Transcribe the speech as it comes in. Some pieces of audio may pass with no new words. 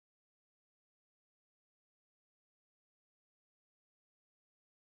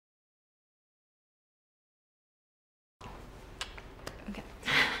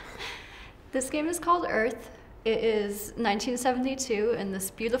This game is called Earth. It is 1972, and this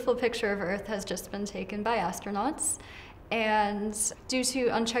beautiful picture of Earth has just been taken by astronauts. And due to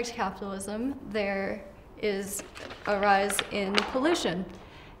unchecked capitalism, there is a rise in pollution.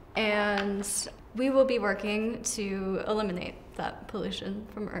 And we will be working to eliminate that pollution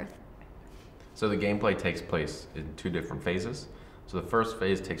from Earth. So the gameplay takes place in two different phases. So the first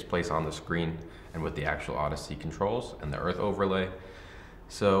phase takes place on the screen and with the actual Odyssey controls and the Earth overlay.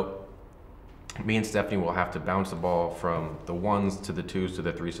 So me and Stephanie will have to bounce the ball from the 1s to the 2s to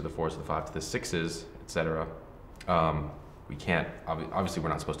the 3s to the 4s to the 5s to the 6s, etc. We can't, obviously we're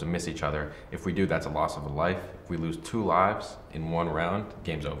not supposed to miss each other. If we do, that's a loss of a life. If we lose 2 lives in 1 round,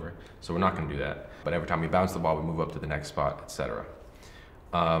 game's over. So we're not gonna do that. But every time we bounce the ball, we move up to the next spot, etc.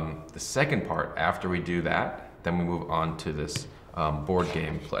 The second part, after we do that, then we move on to this board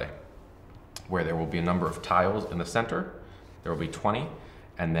game play, where there will be a number of tiles in the center. There will be 20,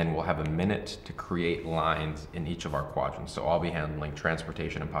 and then we'll have a minute to create lines in each of our quadrants. So I'll be handling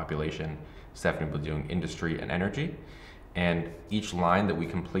transportation and population, Stephanie will be doing industry and energy. And each line that we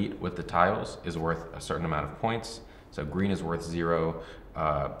complete with the tiles is worth a certain amount of points. So green is worth 0,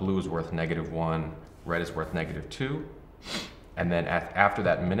 blue is worth -1, red is worth -2. And then after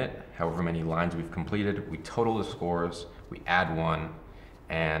that minute, however many lines we've completed, we total the scores, we add 1,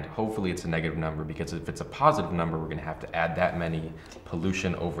 and hopefully it's a negative number, because if it's a positive number, we're gonna have to add that many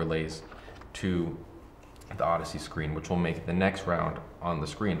pollution overlays to the Odyssey screen, which will make the next round on the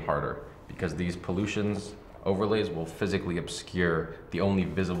screen harder, because these pollutions overlays will physically obscure the only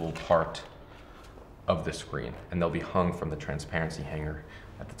visible part of the screen, and they'll be hung from the transparency hanger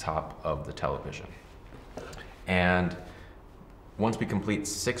at the top of the television. And once we complete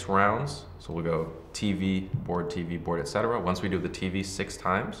 6 rounds, so we'll go TV, board, etc. Once we do the TV 6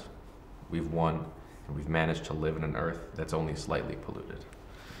 times, we've won, and we've managed to live in an Earth that's only slightly polluted.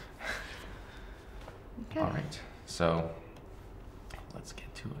 Okay. All right, so let's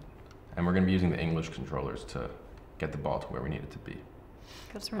get to it. And we're gonna be using the English controllers to get the ball to where we need it to be.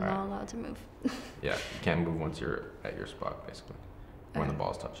 Because we're not allowed to move. Yeah, you can't move once you're at your spot, basically, when the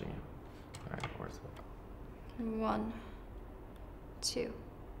ball's touching you. All right, where's the ball? 1, 2,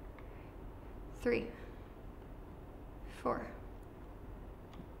 3, 4,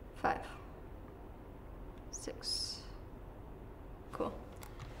 5, 6. Cool.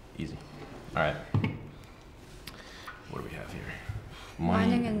 Easy. All right. What do we have here?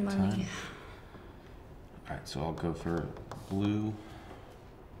 Mining and money. Time. All right, so I'll go for blue,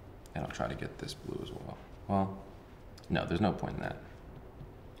 and I'll try to get this blue as well. Well, no, there's no point in that.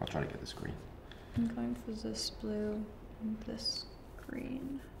 I'll try to get this green. I'm going for this blue and this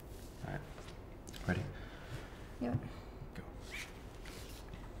green. All right, ready? Yep. Go.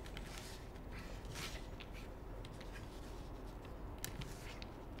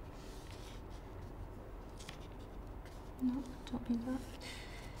 No, don't need that.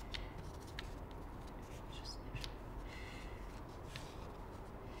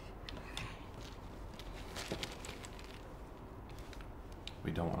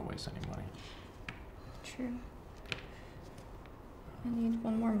 We don't want to waste any money. True. I need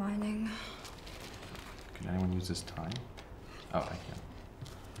 1 more mining. Can anyone use this time? Oh, I can.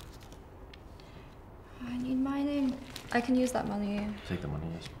 I need mining. I can use that money. Take the money,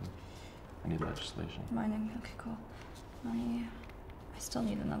 yes, please. I need legislation. Mining. Okay, cool. Money. I still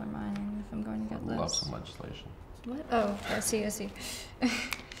need another mining if I'm going to get this. Love some legislation. What? Oh, I see. Okay.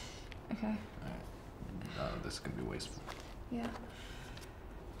 Alright. This is going to be wasteful. Yeah.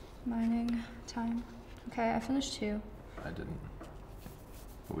 Mining. Time. Okay, I finished 2. I didn't.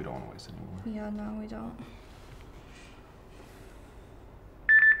 But we don't want to waste any more. Yeah, no, we don't.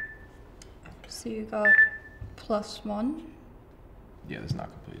 So you got +1. Yeah, this is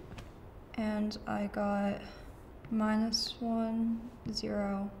not complete. And I got -1,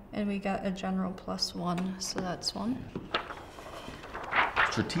 0, and we got a general +1, so that's 1.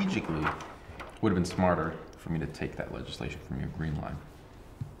 Strategically, it would have been smarter for me to take that legislation from your green line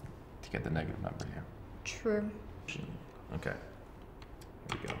to get the negative number here. True. Okay.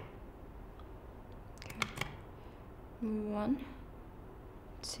 Here we go. Okay. 1,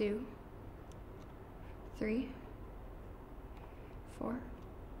 2, 3, 4,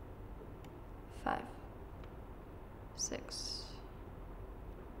 5, 6.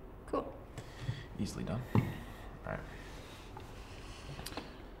 Cool. Easily done. All right.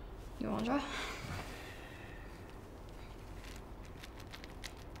 You want to draw?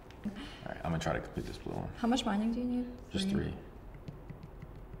 All right, I'm gonna try to complete this blue one. How much mining do you need? Just 3.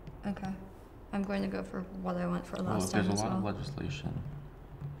 Okay. I'm going to go for what I went for last well, time if there's as a lot well. of legislation,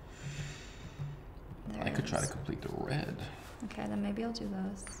 There I could try to is. complete the red. Okay, then maybe I'll do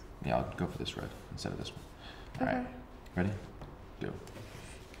this. Yeah, I'll go for this red instead of this one. Okay. Alright, ready? Go. 1,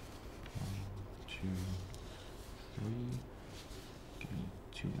 2, 3. Give me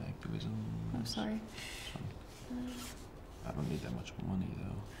 2 activism. I'm sorry. I don't need that much money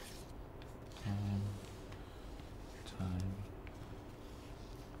though. Time.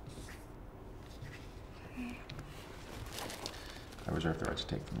 I reserve the right to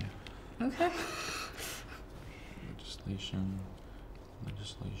take from you. Okay. Legislation.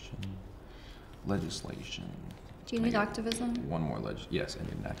 Do you need activism? One more yes, I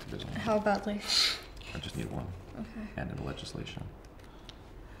need an activism. How badly? I just need one. Okay. And in legislation.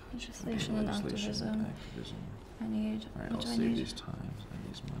 Legislation and activism. I need. Alright, I'll save these times and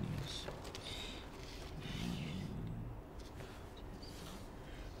these monies.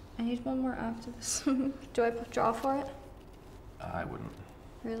 I need one more activism. Do I draw for it? I wouldn't.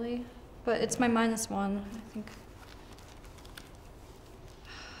 Really? But it's my -1, I think.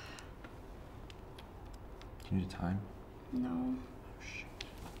 Do you need time? No. Oh, shit.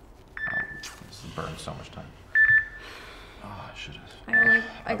 Oh, this burns so much time. Oh, I should have.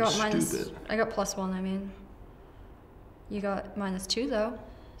 I got stupid. I got +1, I mean. You got -2 though,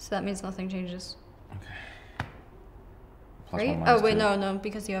 so that means nothing changes. Okay. Right? +1, oh wait, -2. no,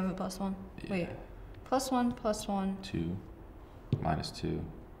 because you have a +1. Yeah. Wait. +1, +1. 2, -2,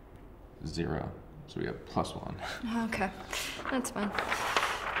 0. So we have +1. Okay, that's fine.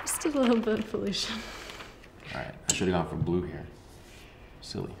 Just a little bit of pollution. Alright, I should have gone for blue here.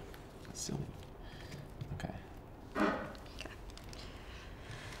 Silly. That's silly. Okay.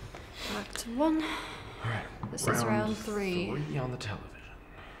 Back to 1. Alright. This is round 3. 3 on the television.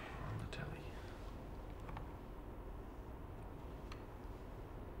 On the telly.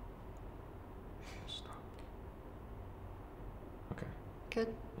 Stop. Okay.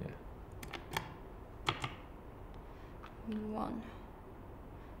 Good. Yeah. 1,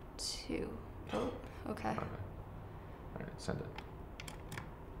 2. Oh, okay. Okay. Alright, send it.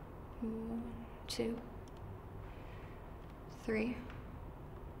 1, 2, 3,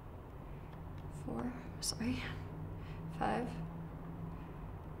 4. Sorry. 5,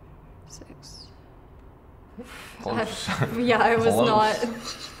 6. Close. Yeah, I was Close. not.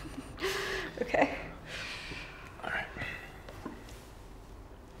 Okay. Alright.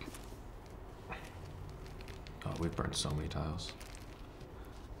 Oh, we've burned so many tiles.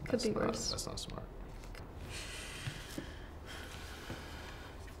 Could be worse. That's not smart.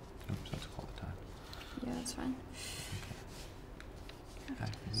 Oops, that's called the time. Yeah, that's fine.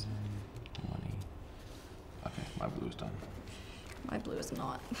 Activism, money. Okay, my blue is done. My blue is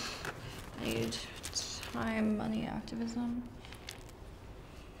not. I need time, money, activism.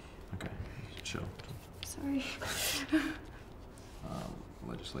 Okay, chill. Sorry.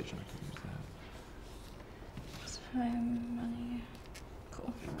 Legislation, I can use that. Time, money.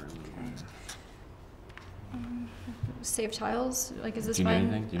 Cool. Save tiles? Like, is this Do you need fine?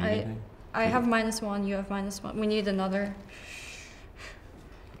 anything? Do you need anything? I have -1, you have -1. We need another.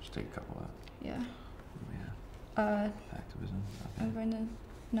 Just take a couple out. Yeah. Yeah. Activism. Okay. I'm going to.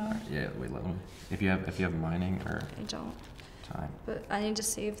 No, Alright, yeah, wait, let me. If you have mining or I don't. time. But I need to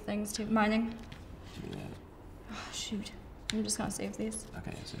save things too. Mining. Do that. Oh, shoot. I'm just gonna save these.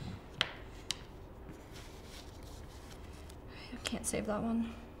 Okay, save them. I can't save that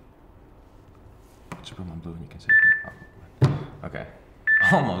one. Just put them on blue and you can save them. Oh. Okay.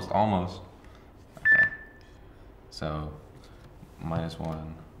 Almost. Okay. So,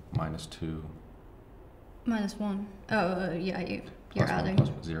 -1, -2. -1. Oh, yeah, you're +1, adding.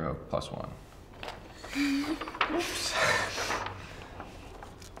 +0, +1. Oops.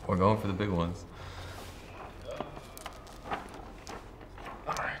 We're going for the big ones.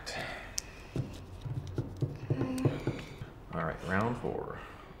 Alright. Alright, round 4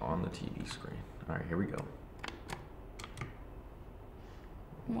 on the TV screen. Alright, here we go.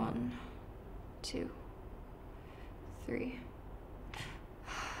 1, 2, 3.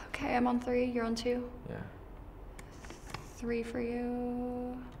 Okay, I'm on 3. You're on 2. Yeah. 3 for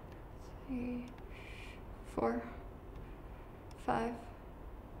you. 3, 4, 5,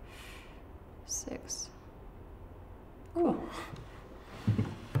 6. Ooh.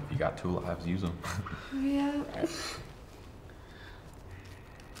 If you got 2 lives, use them. Yeah.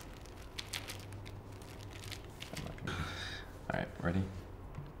 Alright, ready?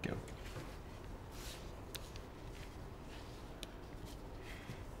 Go.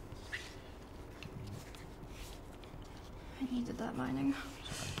 I needed that mining.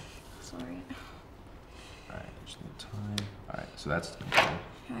 Sorry. Alright, just need time. Alright, so that's done.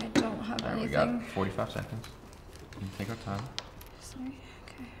 I don't have Alright, we anything. got 45 seconds. We can take our time. Sorry.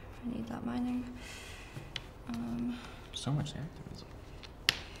 Okay. I need that mining. So much activism.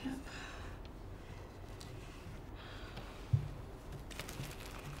 Yep.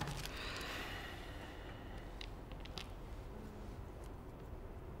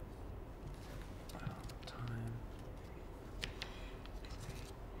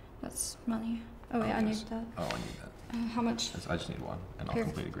 That's money. Oh wait, I need that. Oh, I need that. How much? I just need one, and I'll Here.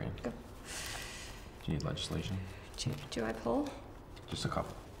 complete a green. Go. Do you need legislation? Do I pull? Just a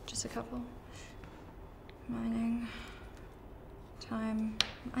couple. Just a couple. Mining. Time.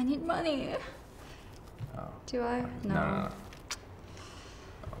 I need money. Oh. Do I? No.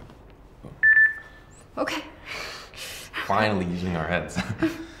 Okay. Finally using our heads.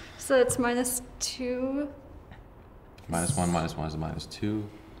 So it's -2. -1 is -2.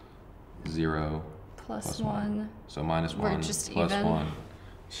 0 plus 1. So -1 We're just plus even. 1.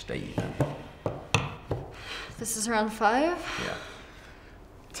 Stay even. This is around 5? Yeah.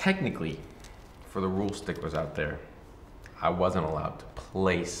 Technically, for the rule sticklers out there, I wasn't allowed to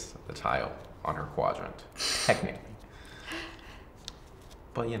place the tile on her quadrant. Technically.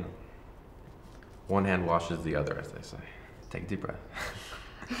 But you know, one hand washes the other, as they say. Take a deep breath.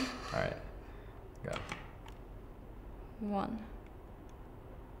 All right, go. 1,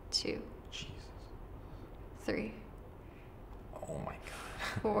 2, Jesus. 3, Oh my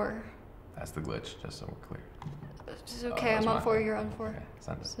God. 4. That's the glitch, just so we're clear. It's okay, that's I'm on my 4, fault. you're on 4. Okay,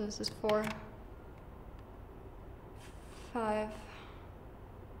 send it. So this is 4, 5,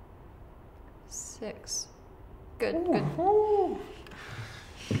 6. Good, good. Ooh.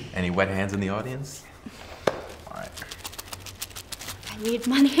 Any wet hands in the audience? All right. I need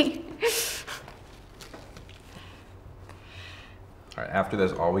money. All right, after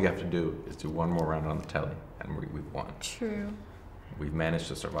this, all we have to do is do one more round on the telly, and we've won. True. We've managed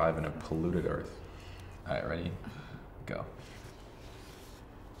to survive in a polluted Earth. All right, ready? Go.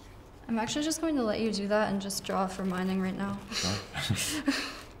 I'm actually just going to let you do that and just draw for mining right now. Sure.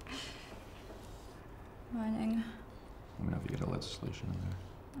 Mining. Let me know if you get a legislation in there.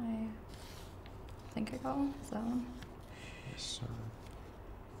 I think I got one. Is that one? Yes, sir.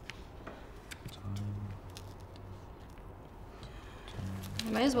 Time. I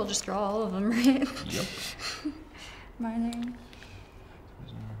might as well just draw all of them, right? Yep. Mining.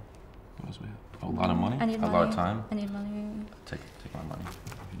 What else we have? Oh, a lot of money? I need a money. lot of time? I need money. Take my money.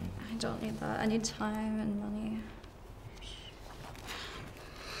 If you need. I don't need that. I need time and money.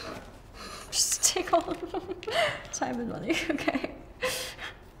 Just take all of them. Time and money, okay.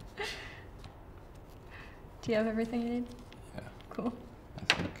 Do you have everything you need? Yeah, Cool.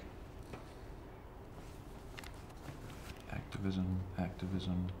 I think.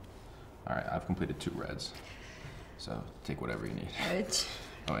 Activism. All right, I've completed 2 reds. So take whatever you need. Right.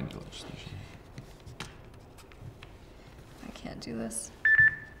 Oh, I need legislation. I can't do this.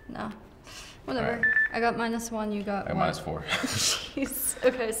 No. Whatever. Alright. I got -1, you got I what? -4. Jeez.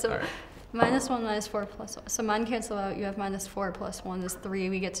 Okay, so Alright. -1, -4, plus 1. So mine cancel out. You have -4 plus 1 is 3.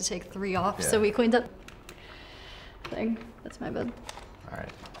 We get to take 3 off. So Yeah. we cleaned up thing. That's my bad. All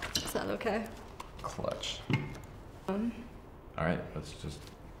right, Is that okay? clutch. All right, let's just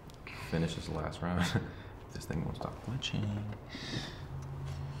finish this last round. This thing won't stop glitching.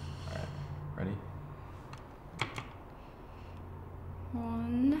 All right, ready?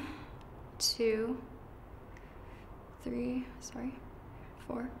 1, 2, 3,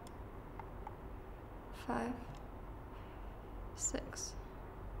 4, 5, 6.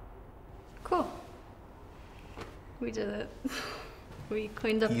 Cool. We did it. We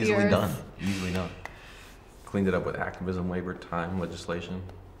cleaned up the Easily earth. done. Easily done. Cleaned it up with activism, labor, time, legislation.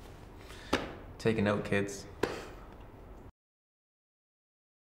 Take a note, kids.